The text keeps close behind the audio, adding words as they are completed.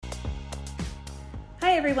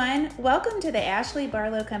Hi, everyone. Welcome to the Ashley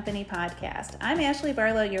Barlow Company podcast. I'm Ashley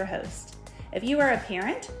Barlow, your host. If you are a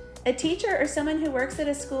parent, a teacher, or someone who works at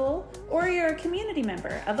a school, or you're a community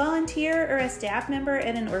member, a volunteer, or a staff member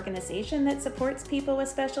at an organization that supports people with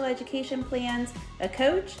special education plans, a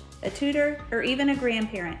coach, a tutor, or even a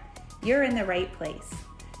grandparent, you're in the right place.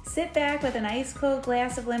 Sit back with an ice-cold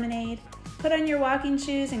glass of lemonade, put on your walking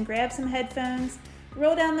shoes and grab some headphones,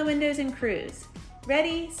 roll down the windows and cruise.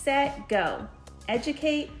 Ready, set, go.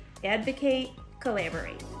 Educate, advocate,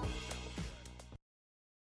 collaborate.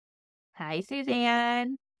 Hi,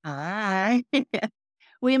 Suzanne. Hi.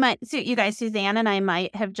 You guys, Suzanne and I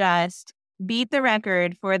might have just beat the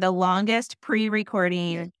record for the longest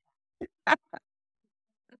pre-recording.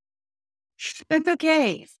 That's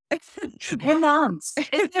okay. We're moms.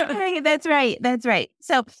 That's right.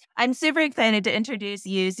 So I'm super excited to introduce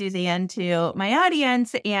you, Suzanne, to my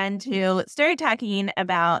audience and to start talking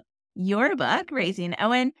about your book, Raising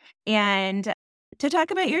Owen, and to talk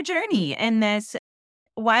about your journey in this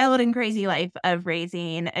wild and crazy life of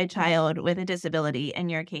raising a child with a disability, in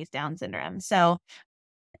your case, Down syndrome. So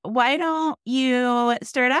why don't you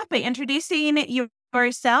start off by introducing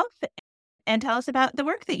yourself and tell us about the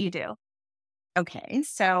work that you do? Okay.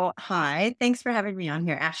 So, hi. Thanks for having me on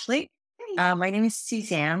here, Ashley. My name is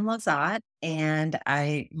Suzanne Lezotte, and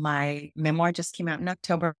my memoir just came out in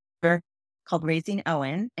October called Raising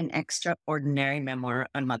Owen, an extraordinary memoir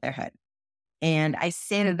on motherhood. And I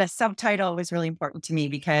say that the subtitle was really important to me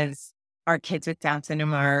because our kids with Down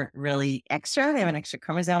syndrome are really extra. They have an extra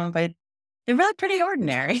chromosome, but they're really pretty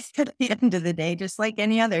ordinary at the end of the day, just like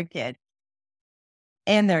any other kid.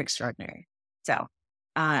 And they're extraordinary. So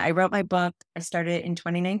I wrote my book. I started it in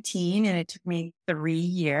 2019, and it took me 3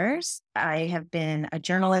 years. I have been a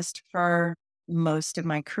journalist for most of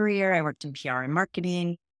my career. I worked in PR and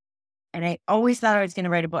marketing, and I always thought I was going to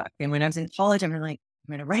write a book. And when I was in college, I'm like,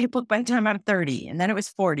 I'm going to write a book by the time I'm 30. And then it was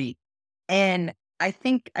 40. And I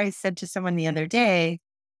think I said to someone the other day,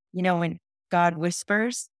 when God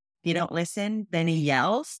whispers, if you don't listen, then he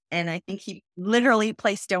yells. And I think he literally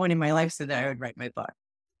placed Owen in my life so that I would write my book.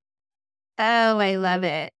 Oh, I love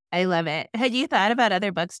it. Had you thought about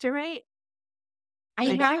other books to write? I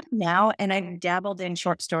have now, and I've dabbled in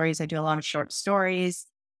short stories. I do a lot of short stories.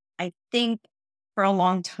 I think for a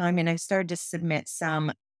long time, and I started to submit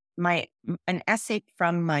an essay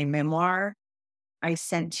from my memoir I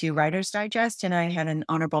sent to Writer's Digest, and I had an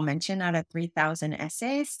honorable mention out of 3,000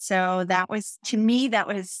 essays. So that was telling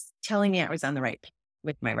me I was on the right path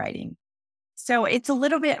with my writing. So it's a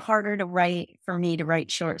little bit harder for me to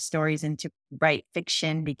write short stories and to write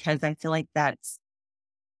fiction because I feel like that's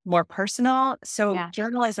more personal. So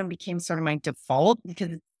Journalism became sort of my default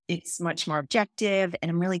because it's much more objective,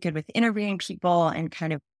 and I'm really good with interviewing people and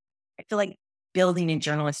I feel like building a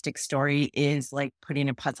journalistic story is like putting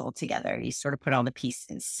a puzzle together. You sort of put all the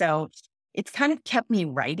pieces. So it's kind of kept me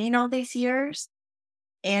writing all these years.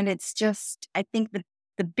 And it's just, I think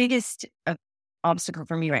the biggest obstacle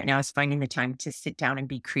for me right now is finding the time to sit down and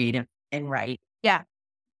be creative and write. Yeah.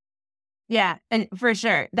 And for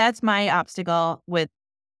sure, that's my obstacle with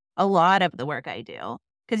a lot of the work I do,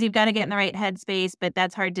 because you've got to get in the right headspace, but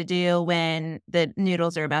that's hard to do when the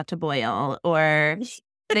noodles are about to boil or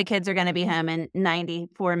the kids are going to be home in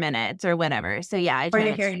 94 minutes or whatever. So yeah. Or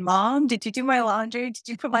you're hearing, Mom, did you do my laundry? Did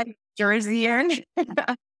you put my jersey in?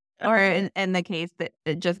 Or in the case that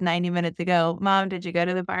just 90 minutes ago, Mom, did you go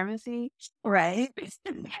to the pharmacy? Right.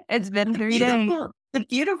 It's been 3 days. The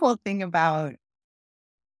beautiful thing about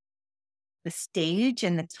the stage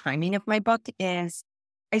and the timing of my book is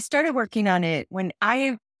I started working on it when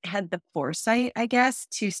I had the foresight, I guess,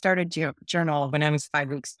 to start a journal when I was 5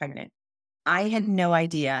 weeks pregnant. I had no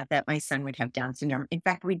idea that my son would have Down syndrome. In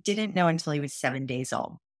fact, we didn't know until he was 7 days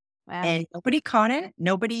old. Wow. And nobody caught it.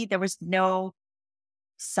 There was no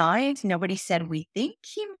signs. Nobody said, we think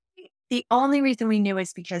he might. The only reason we knew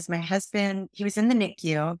is because my husband, he was in the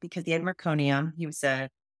NICU because he had meconium. He was an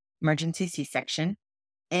emergency C-section.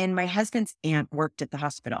 And my husband's aunt worked at the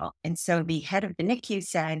hospital. And so the head of the NICU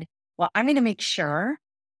said, well, I'm going to make sure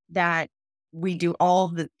that we do all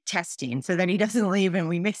the testing so that he doesn't leave and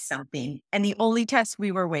we miss something. And the only test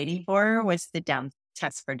we were waiting for was the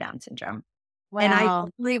test for Down syndrome. Wow. And I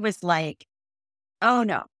really was like, oh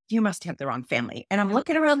no, you must have the wrong family. And I'm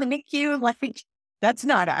looking around the NICU like, that's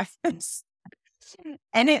not us.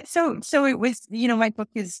 And it was, my book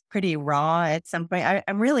is pretty raw at some point.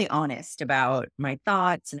 I'm really honest about my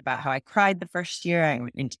thoughts and about how I cried the first year I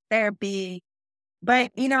went into therapy.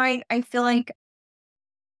 But, I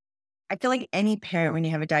feel like any parent, when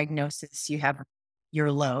you have a diagnosis, you have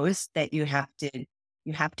your lows that you have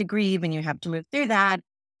to grieve and you have to move through that.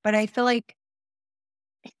 But I feel like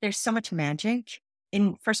there's so much magic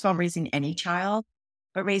in, first of all, raising any child,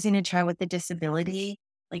 but raising a child with a disability,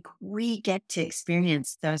 like we get to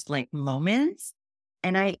experience those like moments.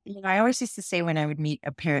 And I always used to say when I would meet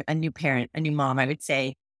a new parent, a new mom, I would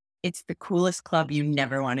say, it's the coolest club you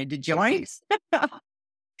never wanted to join.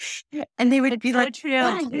 And they would be So like,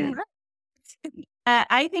 true. "Why?"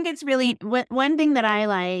 I think it's really one thing that I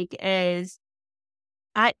like is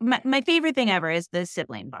my favorite thing ever is the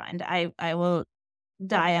sibling bond. I will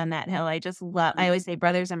die on that hill. I just love. I always say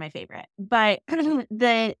brothers are my favorite, but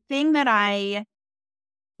the thing that I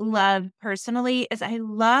love personally is I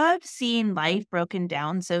love seeing life broken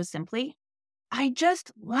down so simply. I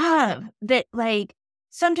just love that, like,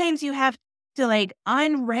 sometimes you have to, like,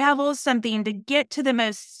 unravel something to get to the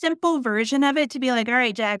most simple version of it to be like, all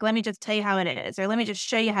right, Jack, let me just tell you how it is, or let me just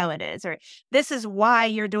show you how it is, or this is why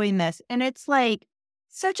you're doing this. And it's like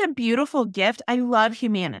such a beautiful gift. I love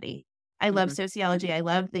humanity. I love sociology. I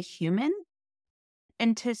love the human.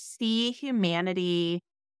 And to see humanity,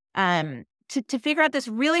 to figure out this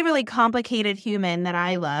really, really complicated human that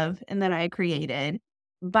I love and that I created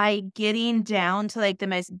by getting down to like the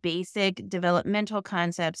most basic developmental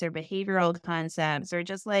concepts or behavioral concepts or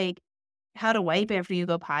just like how to wipe after you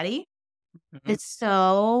go potty. Mhm. It's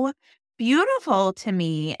so beautiful to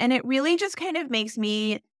me. And it really just kind of makes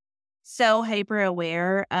me so hyper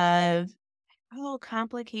aware of how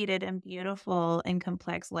complicated and beautiful and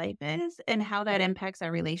complex life is and how that impacts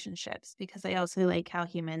our relationships, because I also like how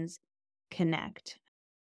humans connect.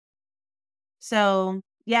 So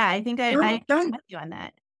yeah, I think I Don't, I'm don't, with you on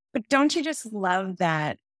that. but don't you just love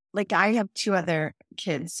that? Like I have two other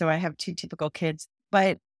kids, so I have two typical kids,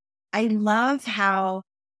 but I love how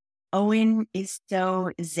Owen is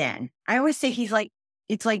so zen. I always say he's like,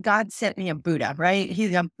 it's like God sent me a Buddha, right? He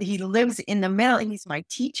lives in the middle and he's my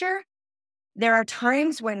teacher. There are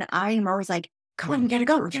times when I'm always like, come on, we gotta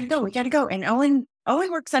go, we gotta go, we gotta go. And Owen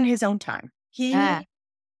works on his own time. Ah,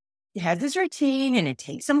 He has his routine and it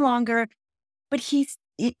takes him longer, but he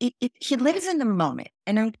lives in the moment.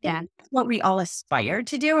 And I think yeah. that's what we all aspire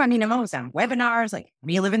to do. I mean, I'm always on webinars, like, how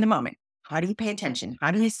do you live in the moment? How do you pay attention?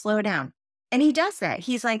 How do you slow down? And he does that.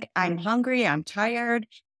 He's like, I'm hungry, I'm tired,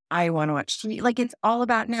 I want to watch TV. Like, it's all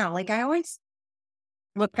about now. Like, I always,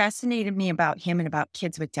 what fascinated me about him and about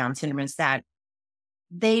kids with Down syndrome is that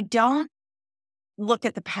they don't look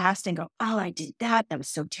at the past and go, oh, I did that. That was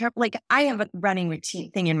so terrible. Like I have a running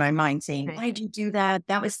routine thing in my mind saying, Right. why did you do that?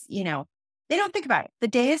 That was, they don't think about it. The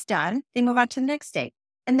day is done. They move on to the next day.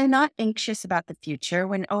 And they're not anxious about the future.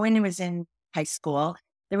 When Owen was in high school,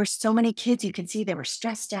 there were so many kids you could see they were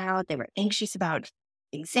stressed out. They were anxious about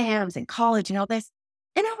exams and college and all this.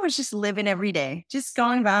 And I was just living every day, just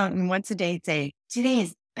going about and once a day say, today is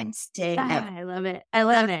the best day ever. I love it. I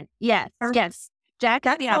love it. Yes. Yes. Jack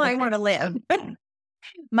is That's the how I opposite. want to live.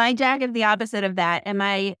 My Jack is the opposite of that. And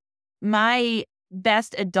my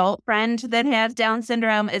best adult friend that has Down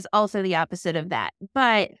syndrome is also the opposite of that.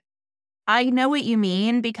 But I know what you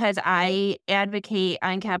mean because I advocate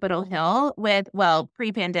on Capitol Hill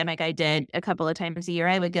pre-pandemic, I did a couple of times a year.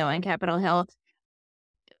 I would go on Capitol Hill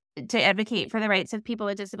to advocate for the rights of people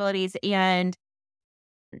with disabilities. And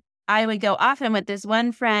I would go often with this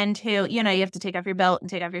one friend who, you have to take off your belt and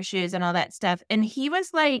take off your shoes and all that stuff. And he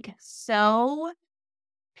was like so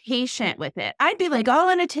patient with it. I'd be like all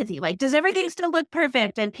in a tizzy, like, does everything still look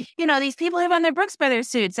perfect? And, these people have on their Brooks Brothers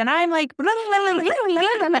suits. And I'm like, blah, blah, blah,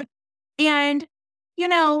 blah, blah, blah. And,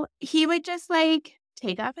 he would just like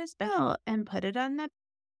take off his belt and put it on the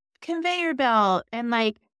conveyor belt. And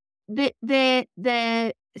like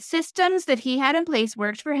the systems that he had in place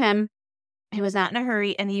worked for him. He was not in a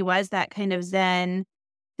hurry, and he was that kind of Zen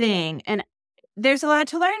thing. And there's a lot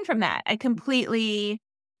to learn from that. I completely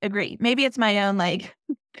agree. Maybe it's my own like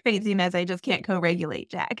craziness. I just can't co-regulate,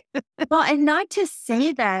 Jack. Well, and not to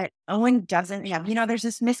say that Owen doesn't have, there's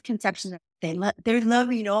this misconception that they're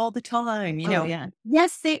loving all the time, Oh, yeah.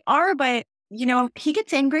 Yes, they are, but he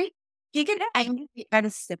gets angry. He gets angry at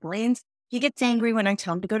his siblings. He gets angry when I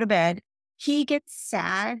tell him to go to bed. He gets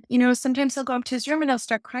sad. Sometimes he'll go up to his room and he'll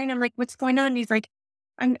start crying. I'm like, what's going on? And he's like,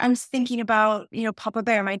 I'm thinking about, Papa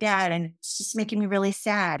Bear, my dad, and it's just making me really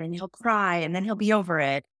sad. And he'll cry and then he'll be over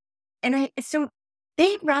it. And so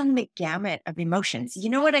they run the gamut of emotions. You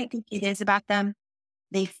know what I think it is about them?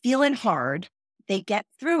 They feel it hard, they get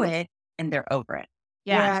through it, and they're over it.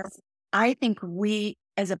 Yeah. Whereas I think we,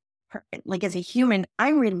 as a human,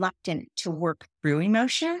 I'm reluctant to work through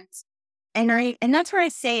emotions, and that's where I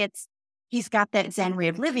say he's got that Zen way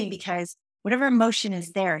of living because whatever emotion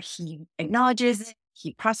is there, he acknowledges it,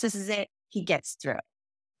 he processes it, he gets through it.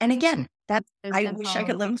 And again, that So I wish I simple.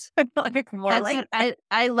 could live more That's like what that.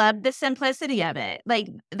 I love the simplicity of it. Like,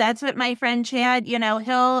 that's what my friend Chad,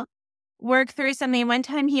 he'll work through something. One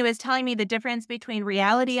time he was telling me the difference between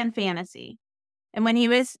reality and fantasy. And when he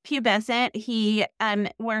was pubescent, he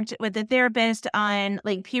worked with a therapist on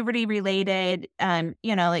like puberty related,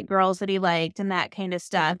 like girls that he liked and that kind of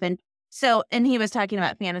stuff. And he was talking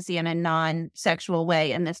about fantasy in a non-sexual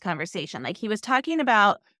way in this conversation. Like he was talking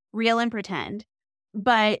about real and pretend,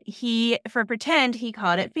 but for pretend, he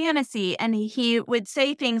called it fantasy. And he would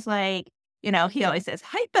say things like, he always says,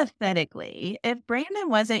 hypothetically, if Brandon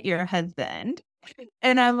wasn't your husband.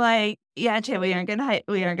 And I'm like, yeah, Chad, we aren't gonna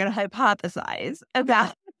hypothesize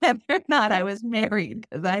about whether or not I was married,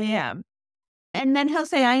 because I am. And then he'll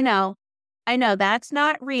say, I know, that's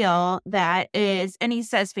not real. That is, and he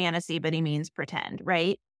says fantasy, but he means pretend,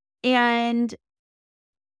 right? And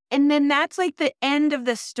then that's like the end of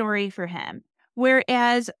the story for him.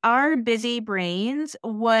 Whereas our busy brains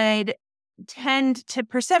would tend to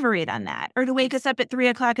perseverate on that, or to wake us up at 3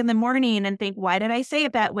 o'clock in the morning and think, why did I say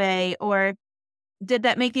it that way? Or did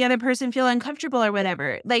that make the other person feel uncomfortable or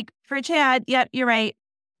whatever? Like for Chad, yep, you're right.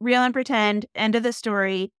 Real and pretend, end of the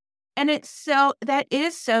story. And that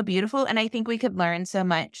is so beautiful. And I think we could learn so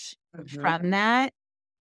much from that.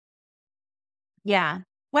 Yeah.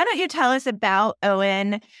 Why don't you tell us about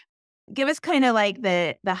Owen? Give us kind of like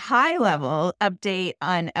the high level update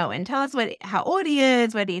on Owen. Tell us how old he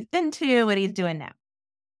is, what he's into, what he's doing now.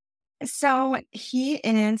 So he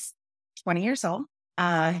is 20 years old.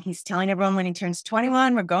 He's telling everyone when he turns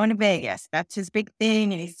 21, we're going to Vegas. That's his big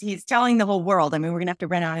thing. And he's telling the whole world. I mean, we're going to have to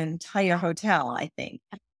rent out an entire hotel, I think.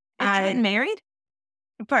 Is he getting married?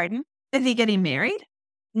 Pardon? Is he getting married?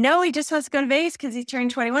 No, he just wants to go to Vegas because he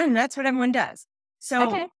turned 21. And that's what everyone does. So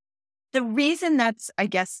Okay. the reason that's, I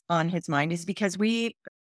guess, on his mind is because he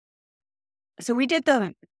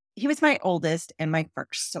was my oldest and my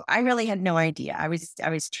first. So I really had no idea. I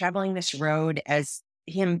was traveling this road as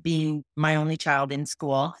him being my only child in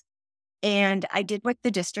school. And I did what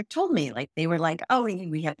the district told me. Like they were like, oh,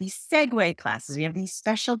 we have these segue classes. We have these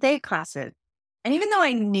special day classes. And even though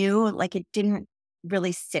I knew like it didn't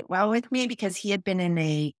really sit well with me because he had been in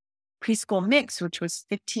a preschool mix, which was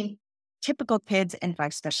 15 typical kids and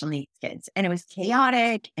 5 special needs kids. And it was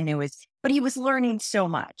chaotic but he was learning so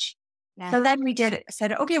much. Yeah. So then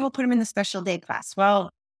said, okay, we'll put him in the special day class. Well,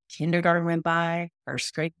 kindergarten went by,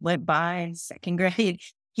 first grade went by, second grade.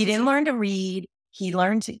 He didn't learn to read. He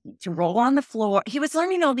learned to roll on the floor. He was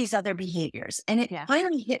learning all these other behaviors. And it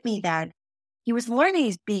finally hit me that he was learning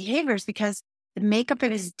these behaviors because the makeup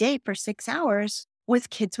of his day for 6 hours was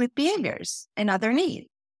kids with behaviors and other needs.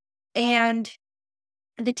 And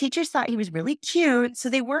the teachers thought he was really cute. So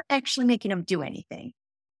they weren't actually making him do anything.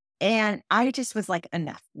 And I just was like,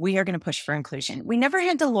 enough. We are going to push for inclusion. We never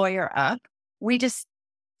had to lawyer up. We just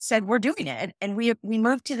said, we're doing it. And we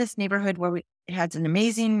moved to this neighborhood where it had an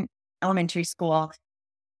amazing elementary school.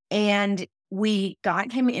 And we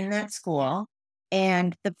got him in that school.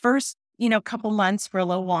 And the first, couple months were a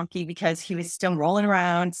little wonky because he was still rolling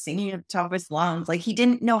around, singing at the top of his lungs. Like he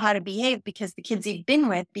didn't know how to behave because the kids he'd been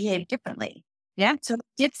with behaved differently. Yeah. So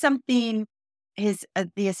he did something.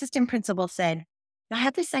 The assistant principal said, I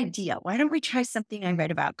had this idea. Why don't we try something I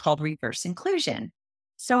read about called reverse inclusion?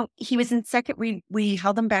 So he was in second, we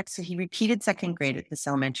held him back. So he repeated second grade at this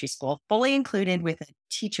elementary school, fully included with a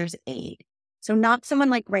teacher's aide. So not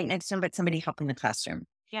someone like right next to him, but somebody helping the classroom.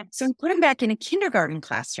 Yeah. So we put him back in a kindergarten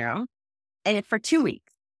classroom and for 2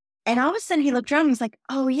 weeks. And all of a sudden he looked around and was like,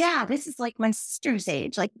 oh yeah, this is like my sister's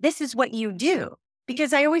age. Like this is what you do.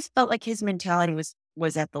 Because I always felt like his mentality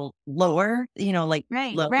was at the lower,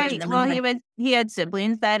 right. lower. Right. Well, he had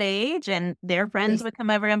siblings that age and their friends would come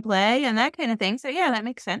over and play and that kind of thing. So yeah, that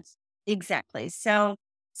makes sense. Exactly. So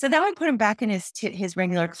then we put him back in his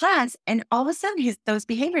regular class and all of a sudden those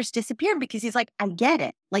behaviors disappeared because he's like, I get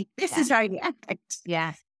it. Like this is how I act.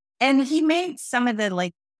 Yeah. And he made some of the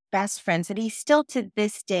like best friends that he still to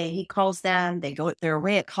this day, he calls them, they're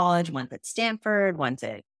away at college, one's at Stanford, one's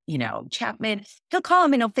at Chapman. He'll call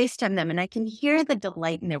them and he'll FaceTime them. And I can hear the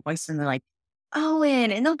delight in their voice. And they're like,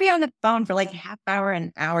 Owen. And they'll be on the phone for like a half hour,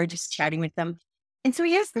 an hour, just chatting with them. And so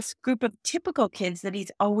he has this group of typical kids that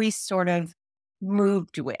he's always sort of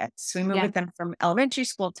moved with. So we moved with them from elementary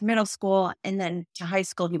school to middle school. And then to high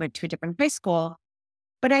school, he went to a different high school.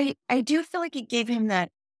 But I do feel like it gave him that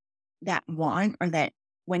want, or that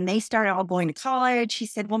when they started all going to college, he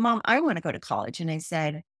said, well, Mom, I want to go to college. And I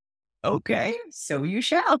said, okay, so you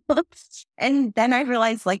shall. And then I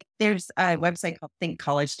realized like there's a website called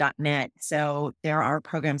thinkcollege.net. So there are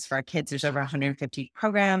programs for our kids. There's over 150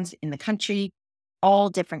 programs in the country, all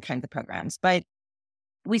different kinds of programs. But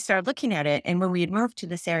we started looking at it. And when we had moved to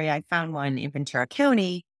this area, I found one in Ventura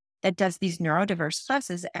County that does these neurodiverse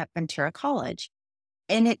classes at Ventura College.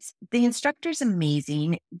 And the instructor's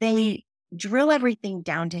amazing. They drill everything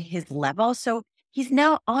down to his level. So he's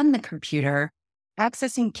now on the computer,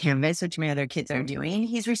 accessing Canvas, which my other kids are doing.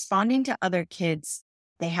 He's responding to other kids.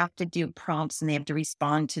 They have to do prompts and they have to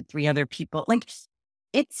respond to 3 other people. Like,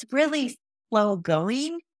 it's really slow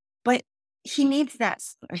going, but he needs that.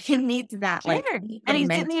 He needs that. Sure. Like, And he's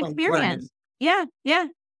getting the experience. learning. Yeah.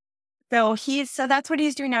 So that's what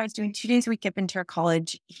he's doing now. He's doing 2 days a week at Ventura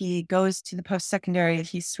College. He goes to the post-secondary.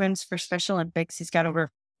 He swims for Special Olympics. He's got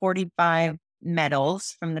over 45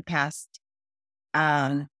 medals from the past.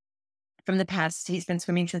 He's been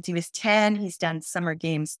swimming since he was 10. He's done summer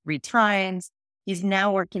games 3 times. He's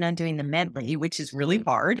now working on doing the medley, which is really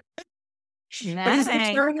hard. But he's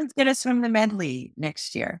sure he's going to swim the medley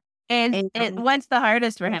next year. And what's the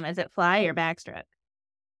hardest for him? Is it fly or backstroke?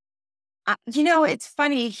 It's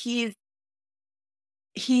funny.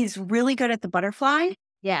 He's really good at the butterfly.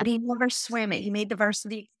 Yeah. But he never swam it. He made the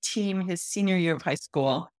varsity team his senior year of high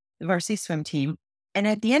school, the varsity swim team. And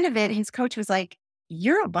at the end of it, his coach was like,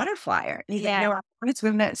 "You're a butterflyer." And he's like, "No, I'm going to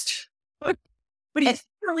swim next." But he's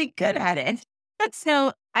really good at it.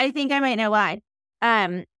 So I think I might know why.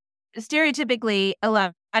 Stereotypically, a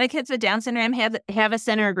lot of kids with Down syndrome have a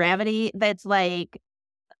center of gravity that's like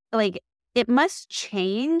it must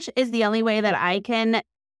change is the only way that I can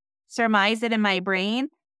surmise it in my brain.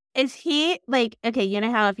 Is he like, okay, you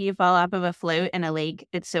know how if you fall off of a float in a lake,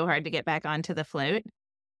 it's so hard to get back onto the float?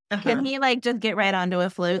 Can he like just get right onto a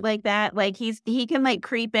float like that? Like he can like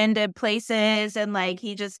creep into places and like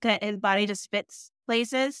his body just fits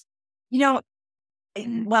places?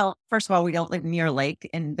 Well, first of all, we don't live near a lake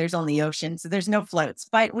and there's only ocean, so there's no floats.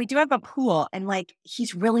 But we do have a pool and like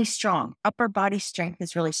he's really strong. Upper body strength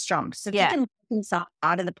is really strong. So he can lift himself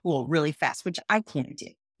out of the pool really fast, which I can't do.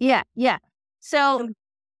 Yeah. So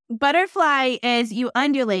butterfly is you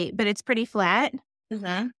undulate, but it's pretty flat.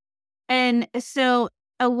 Mm-hmm. And so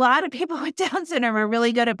a lot of people with Down syndrome are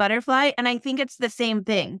really good at butterfly. And I think it's the same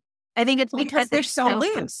thing. I think it's because they're so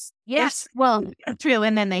loose. Yes. Well, true.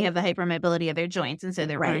 And then they have the hypermobility of their joints. And so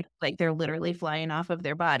they're they're literally flying off of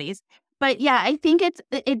their bodies. But yeah, I think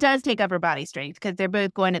it does take upper body strength because they're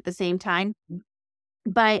both going at the same time.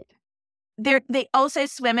 But they also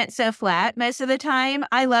swim it so flat most of the time.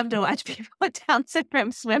 I love to watch people with Down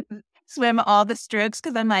syndrome swim all the strokes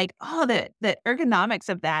because I'm like, oh, the ergonomics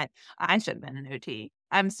of that. I should have been an OT.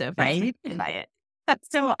 I'm so fascinated by it.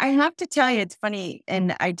 So I have to tell you, it's funny,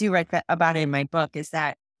 and I do write about it in my book, is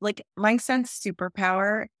that like my son's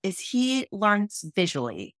superpower is he learns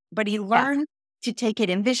visually, but he learned to take it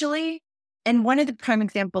in visually. And one of the prime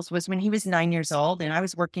examples was when he was 9 years old and I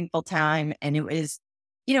was working full time and it was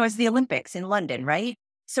the Olympics in London, right?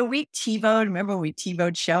 So we TiVoed, remember we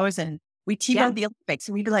TiVoed shows and we TiVoed the Olympics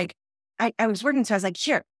and we'd be like, I was working, so I was like,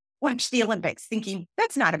 "Here, watch the Olympics," thinking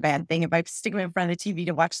that's not a bad thing if I stick him in front of the TV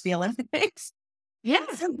to watch the Olympics. Yeah.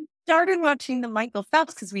 So started watching the Michael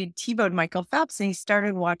Phelps because we had TiVoed Michael Phelps and he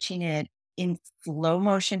started watching it in slow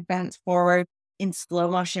motion fast forward, in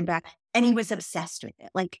slow motion back. And he was obsessed with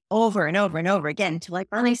it, like over and over and over again until I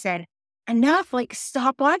finally said, "Enough, like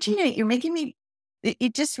stop watching it. You're making me,"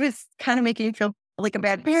 it just was kind of making me feel like a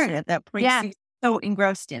bad parent at that point. Yeah. He's so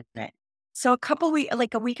engrossed in it. So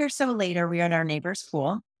a week or so later, we were at our neighbor's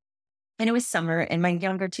pool and it was summer and my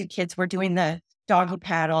younger 2 kids were doing the doggy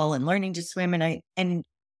paddle and learning to swim. And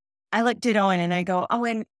I looked at Owen and I go,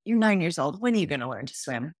 "Owen, you're 9 years old. When are you going to learn to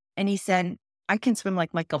swim?" And he said, "I can swim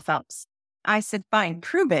like Michael Phelps." I said, "Fine,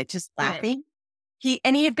 prove it," just laughing. He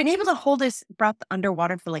had been able to hold his breath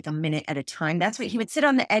underwater for like a minute at a time. That's what he would sit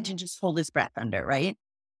on the edge and just hold his breath under, right?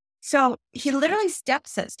 So he literally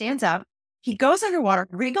stands up. He goes underwater,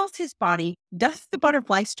 wriggles his body, does the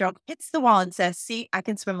butterfly stroke, hits the wall and says, "See, I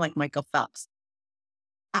can swim like Michael Phelps."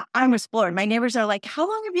 I was floored. My neighbors are like, "How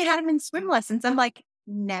long have you had him in swim lessons?" I'm like,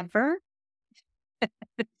 "Never."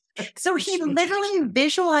 So he literally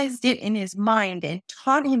visualized it in his mind and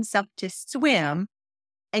taught himself to swim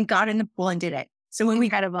and got in the pool and did it. So when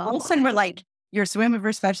all of a sudden we're like, "You're swimming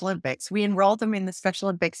for Special Olympics." We enrolled him in the Special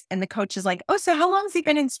Olympics and the coach is like, "Oh, so how long has he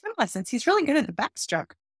been in swim lessons? He's really good at the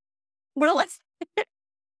backstroke." Well, let's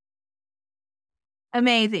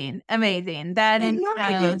Amazing. That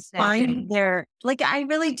is find their, like, I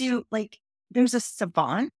really do, like, there's a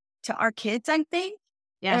savant to our kids, I think.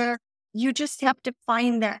 Yeah. You just have to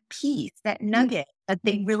find that piece, that nugget that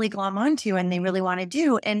they really glom onto and they really want to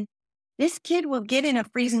do. And this kid will get in a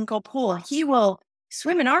freezing cold pool. He will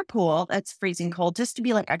swim in our pool that's freezing cold just to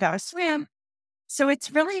be like, "I got to swim." So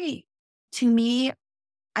it's really, to me,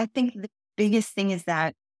 I think the biggest thing is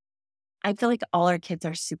that I feel like all our kids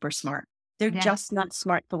are super smart. They're just not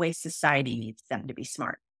smart the way society needs them to be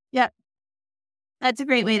smart. Yeah. That's a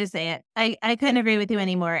great way to say it. I couldn't agree with you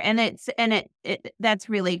anymore. And that's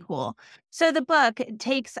really cool. So the book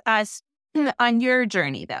takes us on your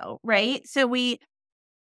journey though, right? So we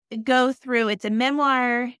go through, it's a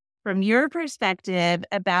memoir from your perspective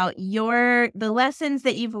about the lessons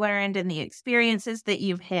that you've learned and the experiences that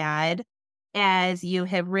you've had as you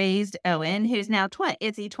have raised Owen, who's now 20.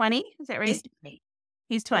 Is he 20? Is that right? He's 20.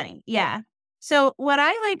 He's 20. Yeah. So what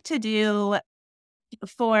I like to do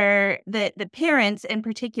for the parents in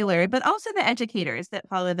particular, but also the educators that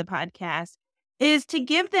follow the podcast, is to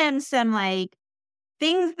give them some like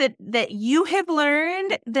things that you have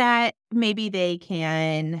learned that maybe they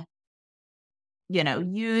can,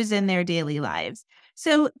 use in their daily lives.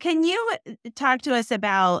 So can you talk to us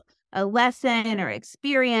about a lesson or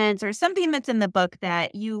experience or something that's in the book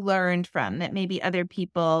that you learned from that maybe other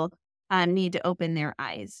people need to open their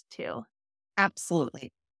eyes to?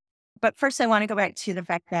 Absolutely. But first, I want to go back to the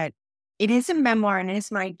fact that it is a memoir and it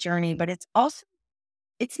is my journey, but it's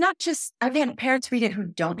not just, I've had parents read it who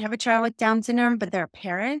don't have a child with Down syndrome, but they're a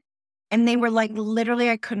parent. And they were like, literally,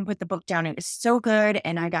 I couldn't put the book down. It was so good.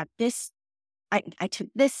 And I got this, I took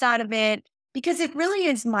this out of it because it really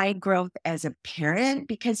is my growth as a parent.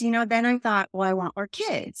 Because, then I thought, well, I want more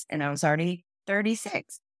kids. And I was already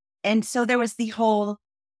 36. And so there was the whole,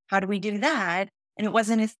 how do we do that? And it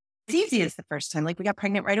wasn't as easy as the first time. Like we got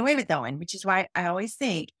pregnant right away with Owen, which is why I always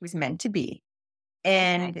think it was meant to be.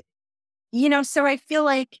 And, so I feel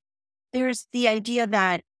like there's the idea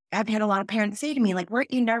that I've had a lot of parents say to me, like,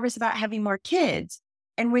 weren't you nervous about having more kids?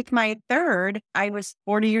 And with my third, I was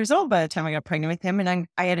 40 years old by the time I got pregnant with him. And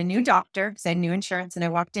I had a new doctor because I had new insurance. And I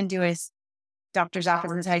walked into his doctor's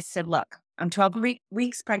office and I said, look, I'm 12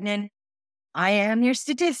 weeks pregnant. I am your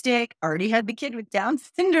statistic. Already had the kid with Down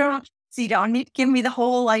syndrome. So you don't need to give me the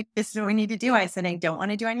whole, like, this is what we need to do. I said, I don't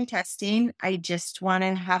want to do any testing. I just want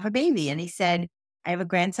to have a baby. And he said, I have a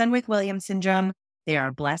grandson with Williams syndrome. They are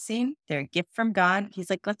a blessing. They're a gift from God. He's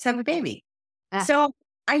like, let's have a baby. So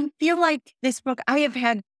I feel like this book, I have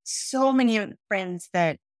had so many friends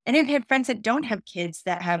and I've had friends that don't have kids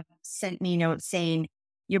that have sent me notes saying,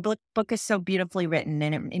 your book is so beautifully written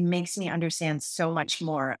and it makes me understand so much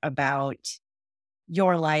more about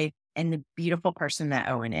your life and the beautiful person that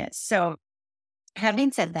Owen is. So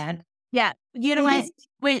having said that. Yeah. You know what?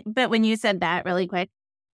 Wait, but when you said that really quick,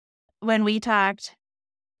 when we talked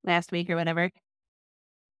last week or whatever,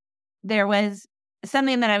 there was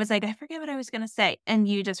something that I was like, I forget what I was going to say. And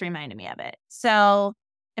you just reminded me of it. So,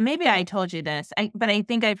 and maybe I told you this, but I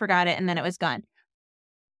think I forgot it and then it was gone.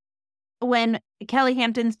 When Kelly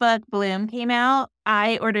Hampton's book, Bloom, came out,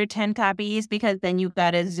 I ordered 10 copies because then you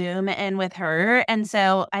got to Zoom in with her. And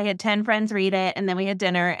so I had 10 friends read it, and then we had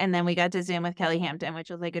dinner, and then we got to Zoom with Kelly Hampton, which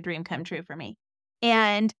was like a dream come true for me.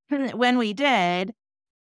 And when we did,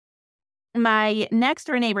 my next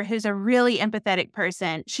door neighbor, who's a really empathetic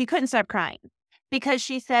person, she couldn't stop crying because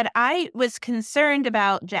she said, I was concerned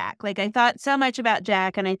about Jack. Like, I thought so much about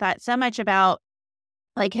Jack, and I thought so much about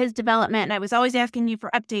like his development. And I was always asking you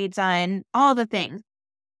for updates on all the things.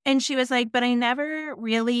 And she was like, but I never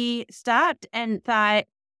really stopped and thought,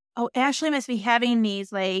 oh, Ashley must be having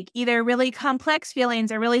these like either really complex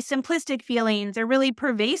feelings or really simplistic feelings or really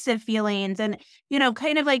pervasive feelings. And,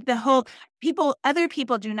 kind of like the whole other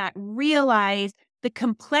people do not realize the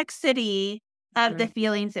complexity of the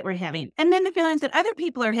feelings that we're having. And then the feelings that other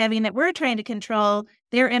people are having that we're trying to control,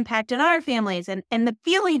 their impact on our families. And the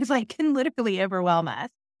feelings like can literally overwhelm us.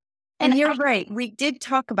 And you're right. We did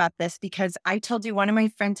talk about this because I told you one of my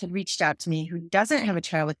friends had reached out to me who doesn't have a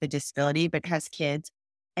child with a disability, but has kids.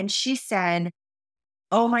 And she said,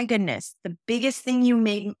 oh my goodness, the biggest thing you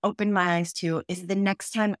made open my eyes to is the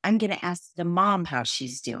next time I'm going to ask the mom how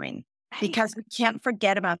she's doing because we can't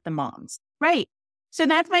forget about the moms. Right. So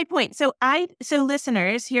that's my point. So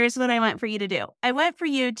listeners, here's what I want for you to do. I want for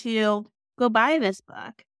you to go buy this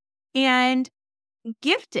book and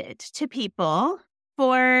gift it to people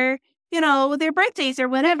for, their birthdays or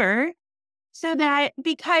whatever. So that,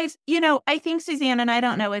 because, I think Suzanne, and I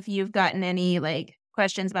don't know if you've gotten any like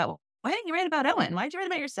questions about, why didn't you write about Owen? Why did you write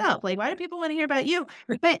about yourself? Like, why do people want to hear about you?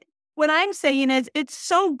 But what I'm saying is it's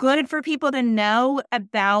so good for people to know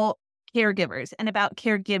about caregivers and about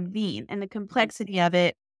caregiving and the complexity of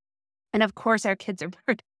it. And of course, our kids are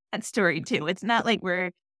part of that story too. It's not like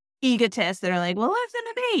we're egotists that are like, well, listen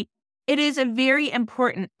to me. It is a very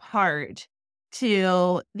important part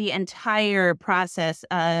to the entire process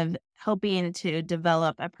of helping to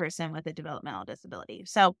develop a person with a developmental disability.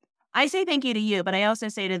 So I say thank you to you, but I also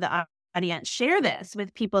say to the audience, share this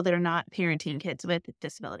with people that are not parenting kids with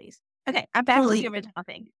disabilities. Okay, I'm back to the original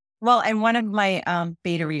thing. Well, and one of my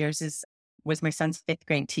beta readers was my son's 5th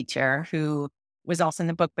grade teacher who was also in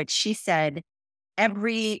the book, but she said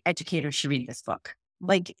every educator should read this book.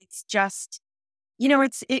 Like, it's just,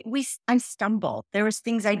 I stumbled. There was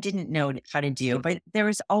things I didn't know how to do, but there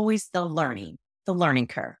was always the learning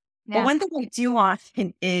curve. Yeah. But one thing I do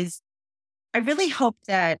often is I really hope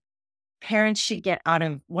that parents should get out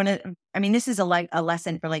of this is a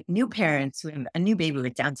lesson for like new parents who have a new baby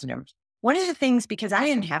with Down syndrome. One of the things, because I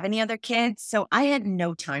didn't have any other kids, so I had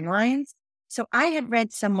no timelines. So I had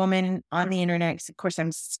read some woman on the internet, of course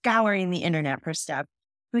I'm scouring the internet for stuff,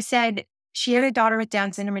 who said she had a daughter with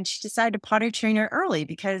Down syndrome and she decided to potty train her early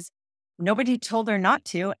because nobody told her not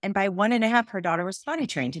to. And by 1.5, her daughter was potty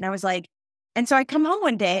trained. And I was like, and so I come home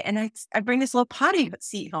one day and I bring this little potty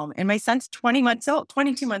seat home and my son's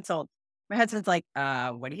 22 months old. My husband's like,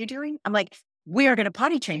 what are you doing? I'm like, we are going to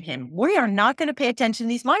potty train him. We are not going to pay attention to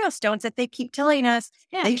these milestones that they keep telling us.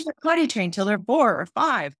 Yeah. They should potty train till they're 4 or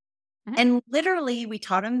 5. Mhm. And literally we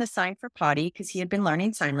taught him the sign for potty because he had been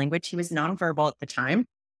learning sign language. He was nonverbal at the time.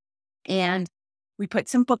 And we put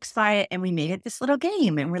some books by it and we made it this little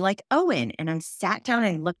game. And we're like, Owen. And I sat down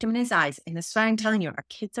and I looked him in his eyes. And this is why I'm telling you, our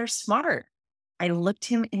kids are smart. I looked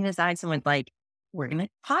him in his eyes and went like, we're going to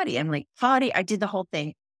potty. I'm like, potty. I did the whole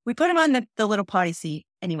thing. We put him on the little potty seat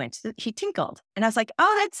and he tinkled. And I was like,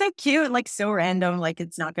 oh, that's so cute. Like so random. Like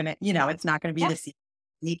it's not going to, it's not going to be the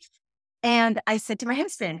seat. And I said to my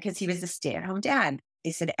husband, because he was a stay-at-home dad,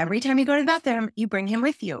 I said, every time you go to the bathroom, you bring him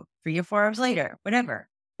with you 3 or 4 hours later, whatever.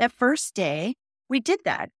 That first day, we did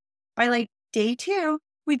that. By like day 2,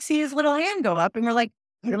 we'd see his little hand go up and we're like,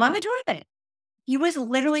 put him on the toilet. He was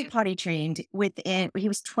literally potty trained he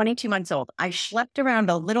was 22 months old. I schlepped around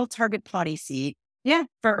a little Target potty seat. Yeah.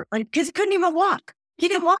 Because he couldn't even walk. He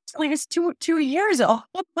didn't walk till he was 2 years old.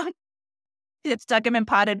 It stuck him in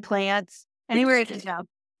potted plants. Anywhere he could go.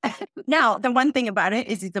 Now, the one thing about it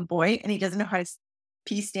is he's a boy and he doesn't know how to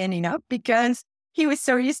pee standing up because he was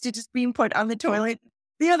so used to just being put on the toilet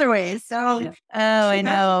the other way. So, I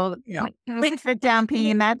know. Wait, sit down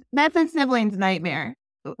peeing. That's a sibling's nightmare.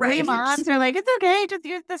 Right. Moms are like, it's okay, just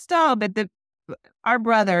use the stall. But our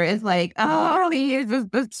brother is like, oh, he uses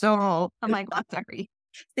the stall. I'm like, I'm sorry.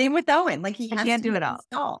 Same with Owen. Like he can't do it all.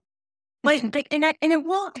 Stall. But and it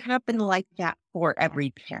won't happen like that for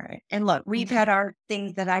every parent. And look, we've had our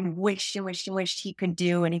things that I wished he could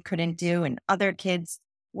do and he couldn't do. And other kids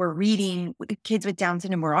were reading. Kids with Down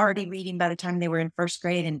syndrome were already reading by the time they were in 1st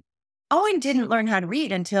grade. And Owen didn't learn how to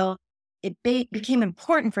read until it became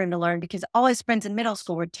important for him to learn because all his friends in middle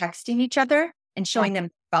school were texting each other and showing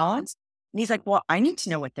them phones. And he's like, well, I need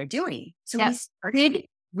to know what they're doing. So he started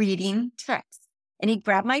reading text and he'd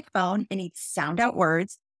grab my phone and he'd sound out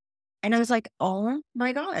words. And I was like, oh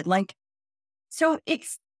my God. Like, so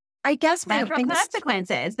it's, I guess, natural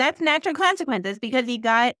consequences. That's natural consequences because he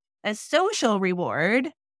got a social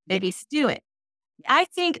reward if he's do it. I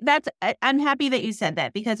think I'm happy that you said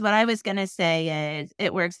that because what I was going to say is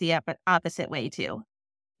it works the opposite way too.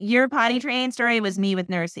 Your potty train story was me with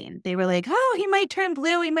nursing. They were like, oh, he might turn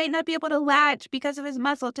blue. He might not be able to latch because of his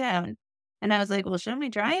muscle tone. And I was like, well, shouldn't we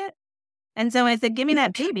try it? And so I said, give me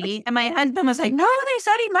that baby. And my husband was like, no, they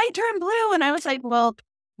said he might turn blue. And I was like, well,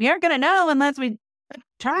 we aren't going to know unless we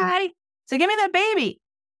try. So give me that baby.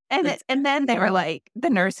 And then they were like, the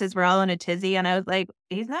nurses were all in a tizzy. And I was like,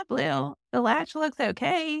 he's not blue. The latch looks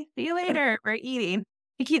okay. See you later. We're eating.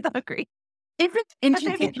 He's hungry. It's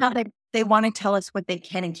interesting how they want to tell us what they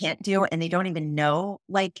can and can't do. And they don't even know.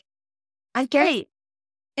 Like, I get it.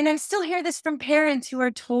 And I still hear this from parents who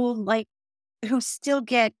are told, like, who still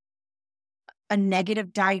get a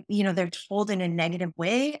negative they're told in a negative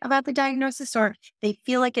way about the diagnosis or they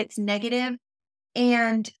feel like it's negative.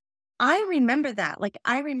 And I remember that. Like,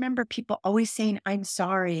 I remember people always saying, I'm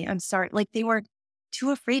sorry. Like they were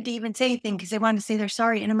too afraid to even say anything because they wanted to say they're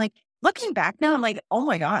sorry. And I'm like, looking back now, I'm like, oh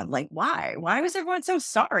my God, like why? Why was everyone so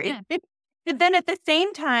sorry? Yeah. But then at the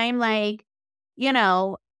same time, like,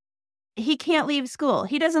 he can't leave school.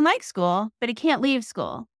 He doesn't like school, but he can't leave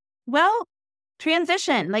school. Well,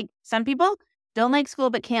 transition. Like some people don't like school,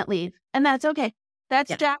 but can't leave. And that's okay.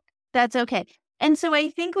 That's Jack. That's okay. And so I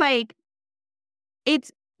think like it's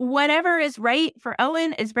whatever is right for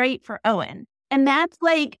Owen is right for Owen. And that's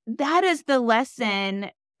like, that is the lesson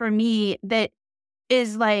for me that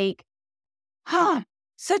is like,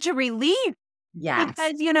 such a relief. Yeah.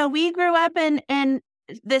 Because, we grew up in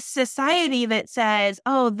this society that says,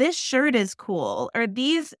 oh, this shirt is cool, or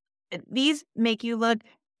these make you look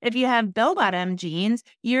if you have bell-bottom jeans,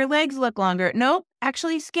 your legs look longer. Nope,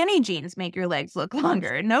 actually skinny jeans make your legs look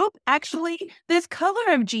longer. Nope, actually this color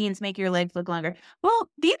of jeans make your legs look longer. Well,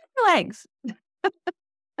 these are legs.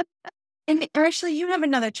 And actually, you have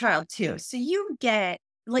another child too. So you get,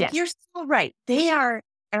 like, Yes. you're so right. They are,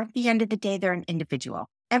 at the end of the day, they're an individual.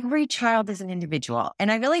 Every child is an individual. And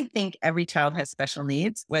I really think every child has special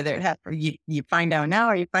needs, whether it has, you find out now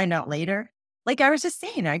or you find out later. Like I was just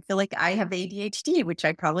saying, I feel like I have ADHD, which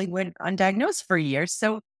I probably went undiagnosed for years.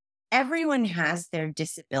 So everyone has their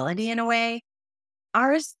disability in a way.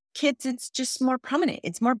 Ours kids, it's just more prominent.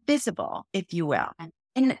 It's more visible, if you will.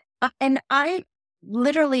 And I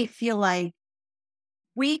literally feel like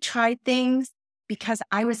we tried things because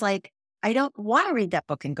I was like, I don't want to read that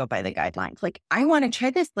book and go by the guidelines. Like, I want to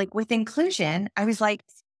try this. Like with inclusion, I was like,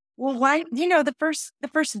 well, why, the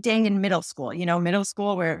first day in middle school, middle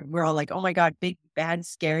school where we're all like, oh my God, big, bad,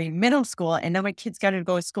 scary middle school. And now my kids got to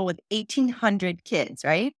go to school with 1,800 kids,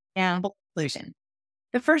 right? Yeah. Full inclusion.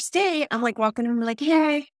 The first day, I'm like walking in, I'm like,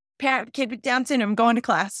 hey, kid with Down syndrome, going to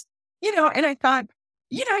class, and I thought,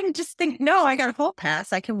 I just think, no, I got a whole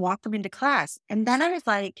pass. I can walk them into class. And then I was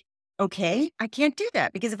like, okay, I can't do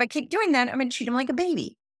that because if I keep doing that, I'm going to treat him like a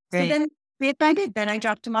baby. Right. So then bit by bit, then I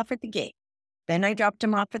dropped him off at the gate. Then I dropped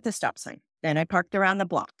him off at the stop sign. Then I parked around the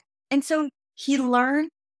block. And so he learned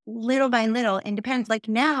little by little and depends. Like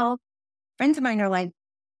now, friends of mine are like,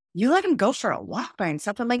 you let him go for a walk by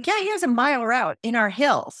himself. I'm like, yeah, he has a mile route in our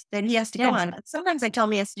hills that he has to go on. Sometimes I tell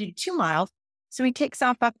him he has to do 2 miles. So he takes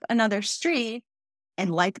off up another street and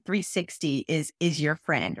like 360 is your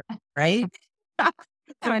friend, right?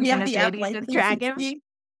 So we have the app like 360.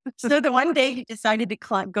 So the one day he decided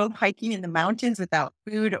to go hiking in the mountains without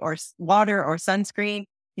food or water or sunscreen.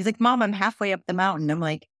 He's like, Mom, I'm halfway up the mountain. I'm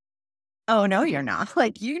like, oh, no, you're not.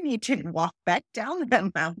 Like, you need to walk back down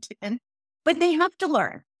the mountain. But they have to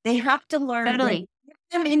learn. They have to learn. Totally.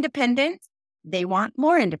 Give them independence. They want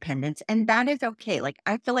more independence. And that is okay. Like,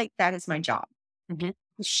 I feel like that is my job. Mm-hmm.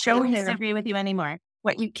 Show I don't him disagree with you anymore.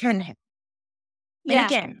 what you can have. And Yeah.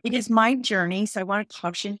 again, it is my journey. So I want to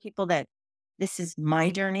caution people that this is my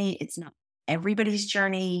journey. It's not everybody's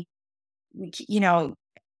journey. He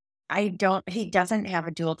doesn't have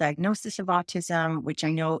a dual diagnosis of autism, which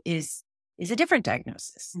I know is a different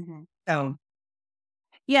diagnosis. Mm-hmm. So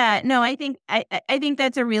yeah, no, I think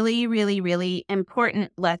that's a really, really, really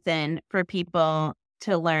important lesson for people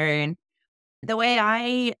to learn. The way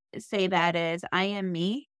I say that is I am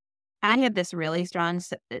me. I had this really strong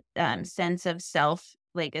sense of self,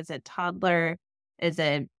 like as a toddler, as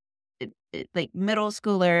a like middle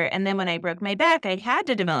schooler. And then when I broke my back, I had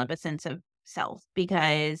to develop a sense of self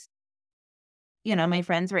because, my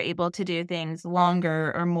friends were able to do things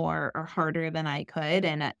longer or more or harder than I could.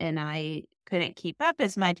 And I couldn't keep up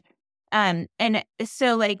as much. And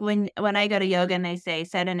so like when I go to yoga and they say,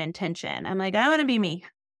 set an intention, I'm like, I want to be me.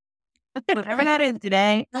 Whatever that is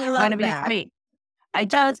today, I want to be me. I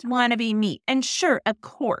just want to be me. And sure, of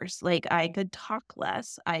course, like I could talk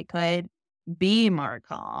less. I could be more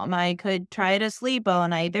calm. I could try to sleep all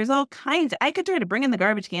night. There's all kinds. I could try to bring in the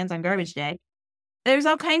garbage cans on garbage day. There's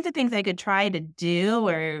all kinds of things I could try to do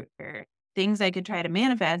or things I could try to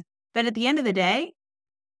manifest. But at the end of the day,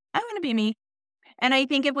 I want to be me. And I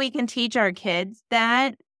think if we can teach our kids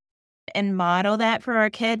that and model that for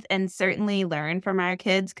our kids and certainly learn from our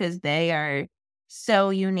kids because they are so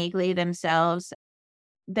uniquely themselves,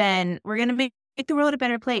 then we're going to make the world a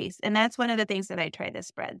better place. And that's one of the things that I try to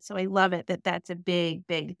spread. So I love it that that's a big,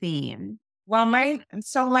 big theme. Well, my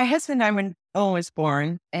husband and I, when Owen was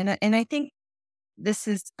born, and I think this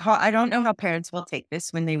is how, I don't know how parents will take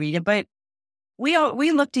this when they read it, but we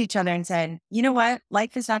looked at each other and said, you know what?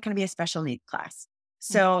 Life is not going to be a special needs class.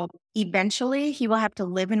 So eventually he will have to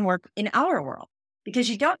live and work in our world because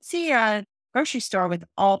you don't see a grocery store with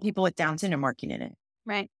all people with Down syndrome working in it.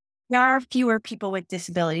 Right. There are fewer people with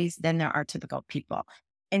disabilities than there are typical people.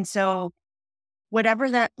 And so whatever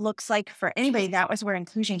that looks like for anybody, that was where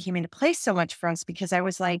inclusion came into place so much for us because I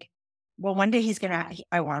was like, well, one day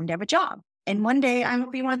I want him to have a job. And one day I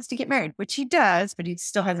hope he wants to get married, which he does, but he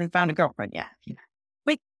still hasn't found a girlfriend yet.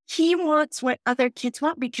 But he wants what other kids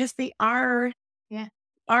want because they are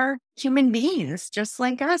human beings just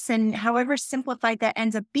like us. And however simplified that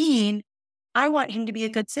ends up being, I want him to be a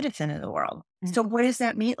good citizen of the world. Mm-hmm. So what does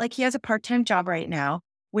that mean? Like he has a part-time job right now,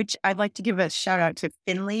 which I'd like to give a shout out to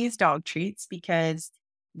Finley's Dog Treats because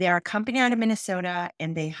they are a company out of Minnesota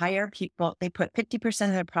and they hire people. They put 50%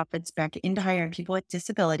 of their profits back into hiring people with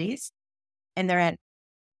disabilities. And they're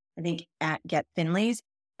at Get Finley's.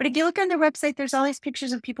 But if you look on their website, there's all these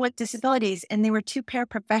pictures of people with disabilities. And they were 2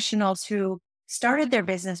 paraprofessionals who started their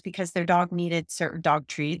business because their dog needed certain dog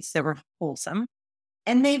treats that were wholesome.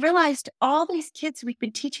 And they realized all these kids we've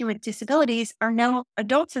been teaching with disabilities are now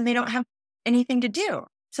adults and they don't have anything to do.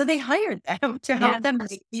 So they hired them to help them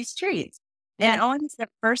make these treats. And Owen is the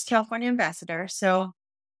first California ambassador. So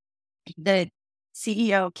the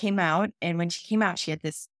CEO came out, and when she came out, she had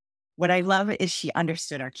this. What I love is she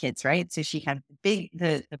understood our kids, right? So she had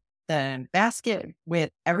the basket with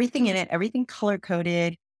everything in it, everything color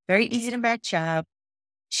coded, very easy to match up.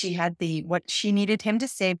 She had what she needed him to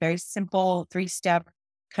say, very simple 3-step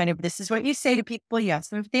kind of, this is what you say to people. You ask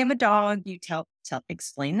them if they have a dog, you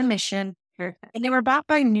explain the mission. And they were bought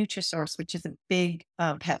by Nutrisource, which is a big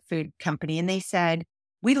pet food company. And they said,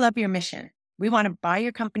 we love your mission. We want to buy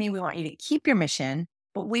your company. We want you to keep your mission,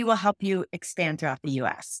 but we will help you expand throughout the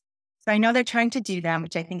US. So I know they're trying to do that,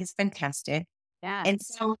 which I think is fantastic. Yeah. And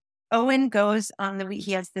so Owen goes on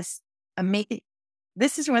he has this amazing,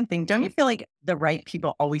 this is one thing. Don't you feel like the right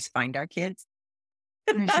people always find our kids?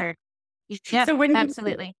 For sure. Yeah, So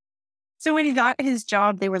absolutely. So when he got his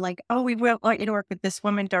job, they were like, oh, we will want you to work with this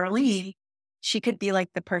woman, Darlene. She could be like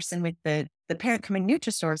the person with the parent coming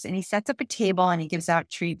Nutrisource. And he sets up a table and he gives out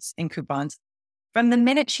treats and coupons. From the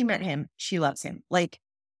minute she met him, she loves him. Like,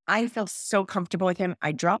 I feel so comfortable with him.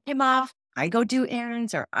 I drop him off. I go do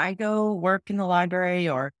errands, or I go work in the library,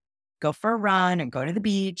 or go for a run, and go to the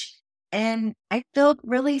beach. And I feel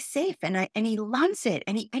really safe. And he loves it.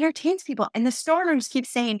 And he entertains people. And the store owners keep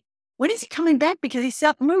saying, when is he coming back? Because he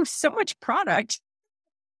moves so much product.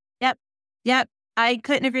 Yep. I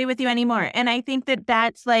couldn't agree with you anymore. And I think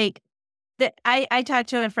that's like that. I talked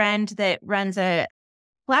to a friend that runs a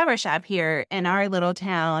flower shop here in our little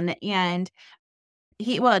town, and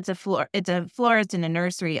it's a florist and a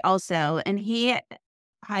nursery also. And he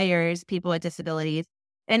hires people with disabilities.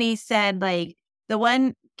 And he said, like, the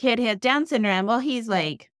one kid has Down syndrome. Well, he's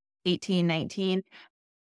like 18, 19.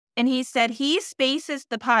 And he said he spaces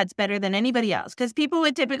the pods better than anybody else, because people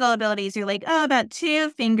with typical abilities are like, oh, about 2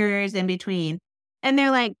 fingers in between. And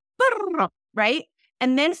they're like, right?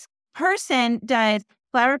 And this person does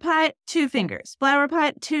flower pot, 2 fingers, flower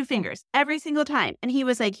pot, 2 fingers every single time. And he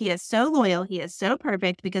was like, he is so loyal. He is so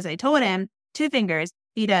perfect, because I told him 2 fingers.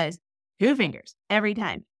 He does 2 fingers every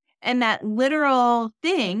time. And that literal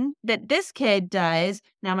thing that this kid does,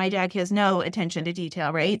 now my dad has no attention to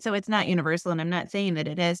detail, right? So it's not universal, and I'm not saying that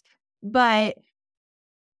it is, but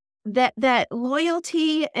that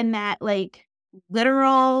loyalty and that like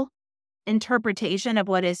literal interpretation of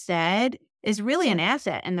what is said is really an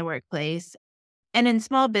asset in the workplace. And in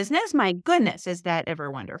small business, my goodness, is that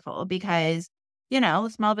ever wonderful, because,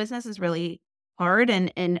 small business is really hard,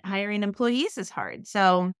 and hiring employees is hard.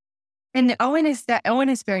 So. And Owen is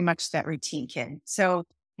very much that routine kid. So,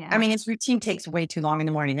 I mean, his routine takes way too long in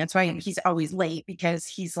the morning. That's why he's always late, because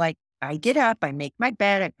he's like, I get up, I make my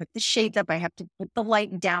bed, I put the shades up, I have to put the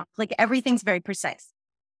light down. Like, everything's very precise.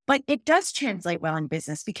 But it does translate well in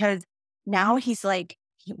business, because now he's like,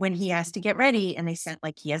 when he has to get ready and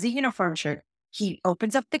he has a uniform shirt, he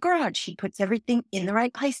opens up the garage, he puts everything in the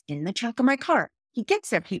right place in the trunk of my car. He gets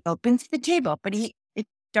there, he opens the table, but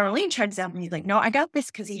Darlene tries to help me. He's like, no, I got this,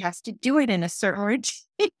 because he has to do it in a certain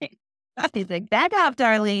routine. He's like, back off,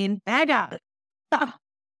 Darlene, back off.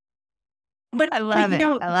 But I love it.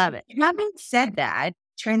 I love it. Having said that,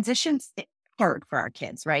 transition's hard for our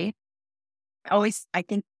kids, right? I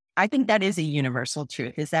think that is a universal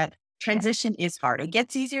truth, is that transition is hard. It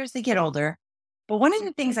gets easier as they get older. But one of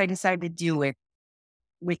the things I decided to do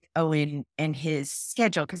with Owen and his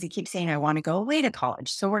schedule, because he keeps saying, I want to go away to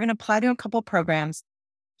college, so we're going to apply to a couple programs.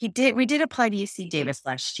 We did apply to UC Davis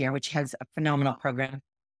last year, which has a phenomenal program.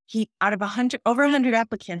 Out of over 100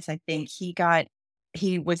 applicants, I think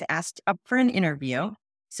he was asked up for an interview.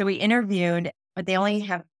 So we interviewed, but they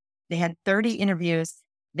had 30 interviews.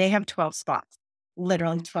 They have 12 spots,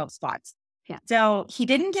 literally 12 spots. Yeah. So he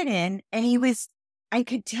didn't get in, and I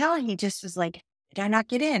could tell he just was like, did I not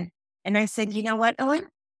get in? And I said, you know what, Owen?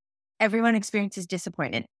 Everyone experiences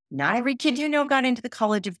disappointment. Not every kid got into the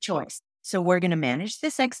college of choice. So we're going to manage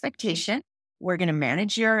this expectation. We're going to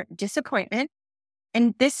manage your disappointment.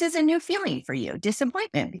 And this is a new feeling for you,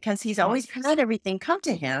 disappointment, because he's always had everything come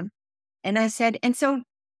to him. And I said, and so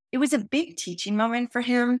it was a big teaching moment for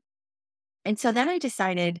him. And so then I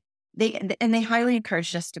decided they highly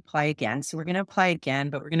encouraged us to apply again. So we're going to apply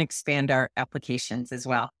again, but we're going to expand our applications as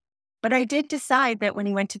well. But I did decide that when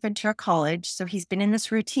he went to Ventura College, so he's been in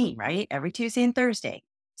this routine, right? Every Tuesday and Thursday.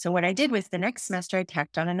 So what I did was the next semester, I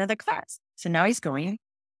tacked on another class. So now he's going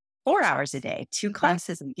 4 hours a day, 2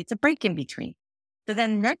 classes, and he gets a break in between. So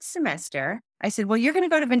then next semester, I said, well, you're going to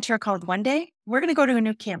go to Ventura College one day. We're going to go to a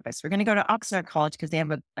new campus. We're going to go to Oxnard College because they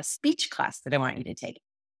have a speech class that I want you to take.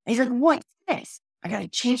 And he's like, what's this? I got to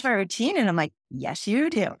change my routine. And I'm like, yes, you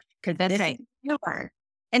do. Because That's this right. is your part.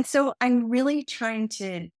 And so I'm really trying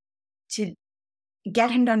to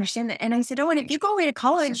get him to understand that. And I said, oh, and if you go away to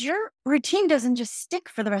college, your routine doesn't just stick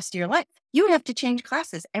for the rest of your life. You have to change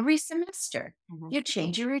classes every semester. You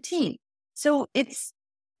change your routine. So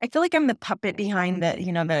I feel like I'm the puppet behind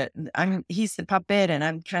he's the puppet and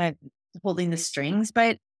I'm kind of holding the strings,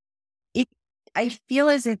 but I feel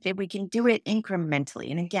as if we can do it incrementally.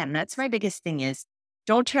 And again, that's my biggest thing is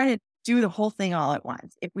don't try to do the whole thing all at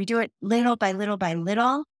once. If we do it little by little by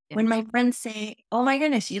little, when my friends say, oh my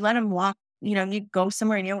goodness, you let him walk, you go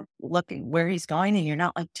somewhere and you don't look at where he's going and you're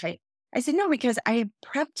not like tight. I said, no, because I have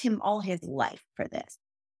prepped him all his life for this.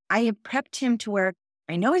 I have prepped him to where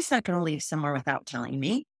I know he's not going to leave somewhere without telling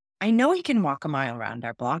me. I know he can walk a mile around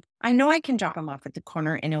our block. I know I can drop him off at the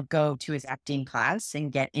corner and he'll go to his acting class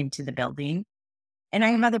and get into the building. And I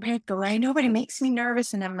have other parents go, I know, but it makes me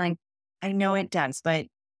nervous. And I'm like, I know it does, but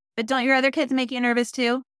don't your other kids make you nervous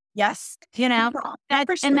too? yes.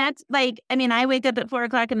 That's like, I wake up at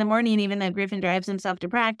 4:00 in the morning, even though Griffin drives himself to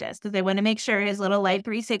practice because I want to make sure his little Life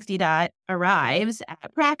 360 dot arrives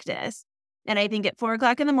at practice. And I think at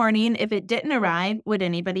 4:00 in the morning, if it didn't arrive, would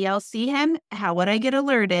anybody else see him? How would I get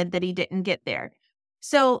alerted that he didn't get there?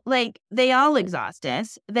 So they all exhaust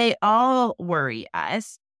us. They all worry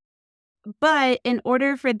us. But in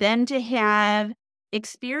order for them to have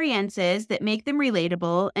experiences that make them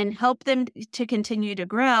relatable and help them to continue to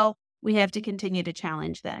grow, we have to continue to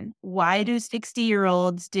challenge them. Why do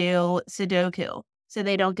 60-year-olds do Sudoku? So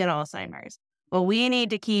they don't get Alzheimer's. Well, we need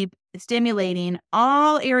to keep stimulating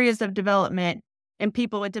all areas of development in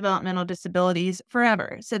people with developmental disabilities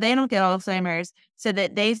forever. So they don't get Alzheimer's, so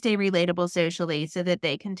that they stay relatable socially, so that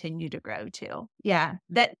they continue to grow too. Yeah,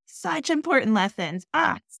 that's such important lessons.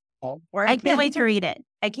 I can't wait to read it.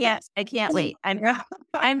 I can't wait.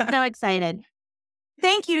 I'm so excited.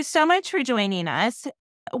 Thank you so much for joining us.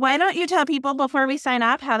 Why don't you tell people before we sign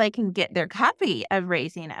off how they can get their copy of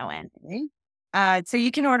Raising Owen? So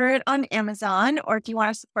you can order it on Amazon, or if you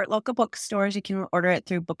want to support local bookstores, you can order it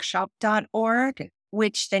through bookshop.org,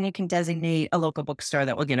 which then you can designate a local bookstore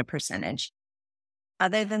that will get a percentage.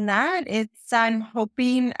 Other than that, I'm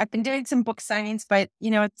hoping, I've been doing some book signings, but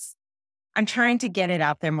I'm trying to get it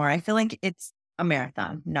out there more. I feel like it's a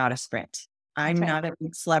marathon, not a sprint. I'm not a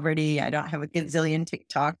big celebrity. I don't have a gazillion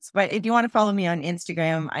TikToks, but if you want to follow me on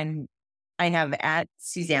Instagram, I have at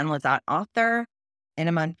Suzanne Lezotte author, and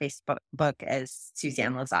I'm on Facebook as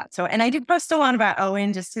Suzanne Lezotte. So, and I do post a lot about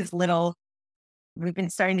Owen, just we've been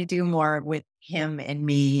starting to do more with him and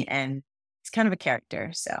me, and it's kind of a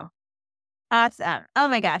character. So awesome. Oh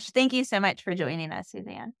my gosh. Thank you so much for joining us,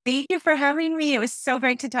 Suzanne. Thank you for having me. It was so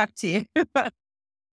great to talk to you.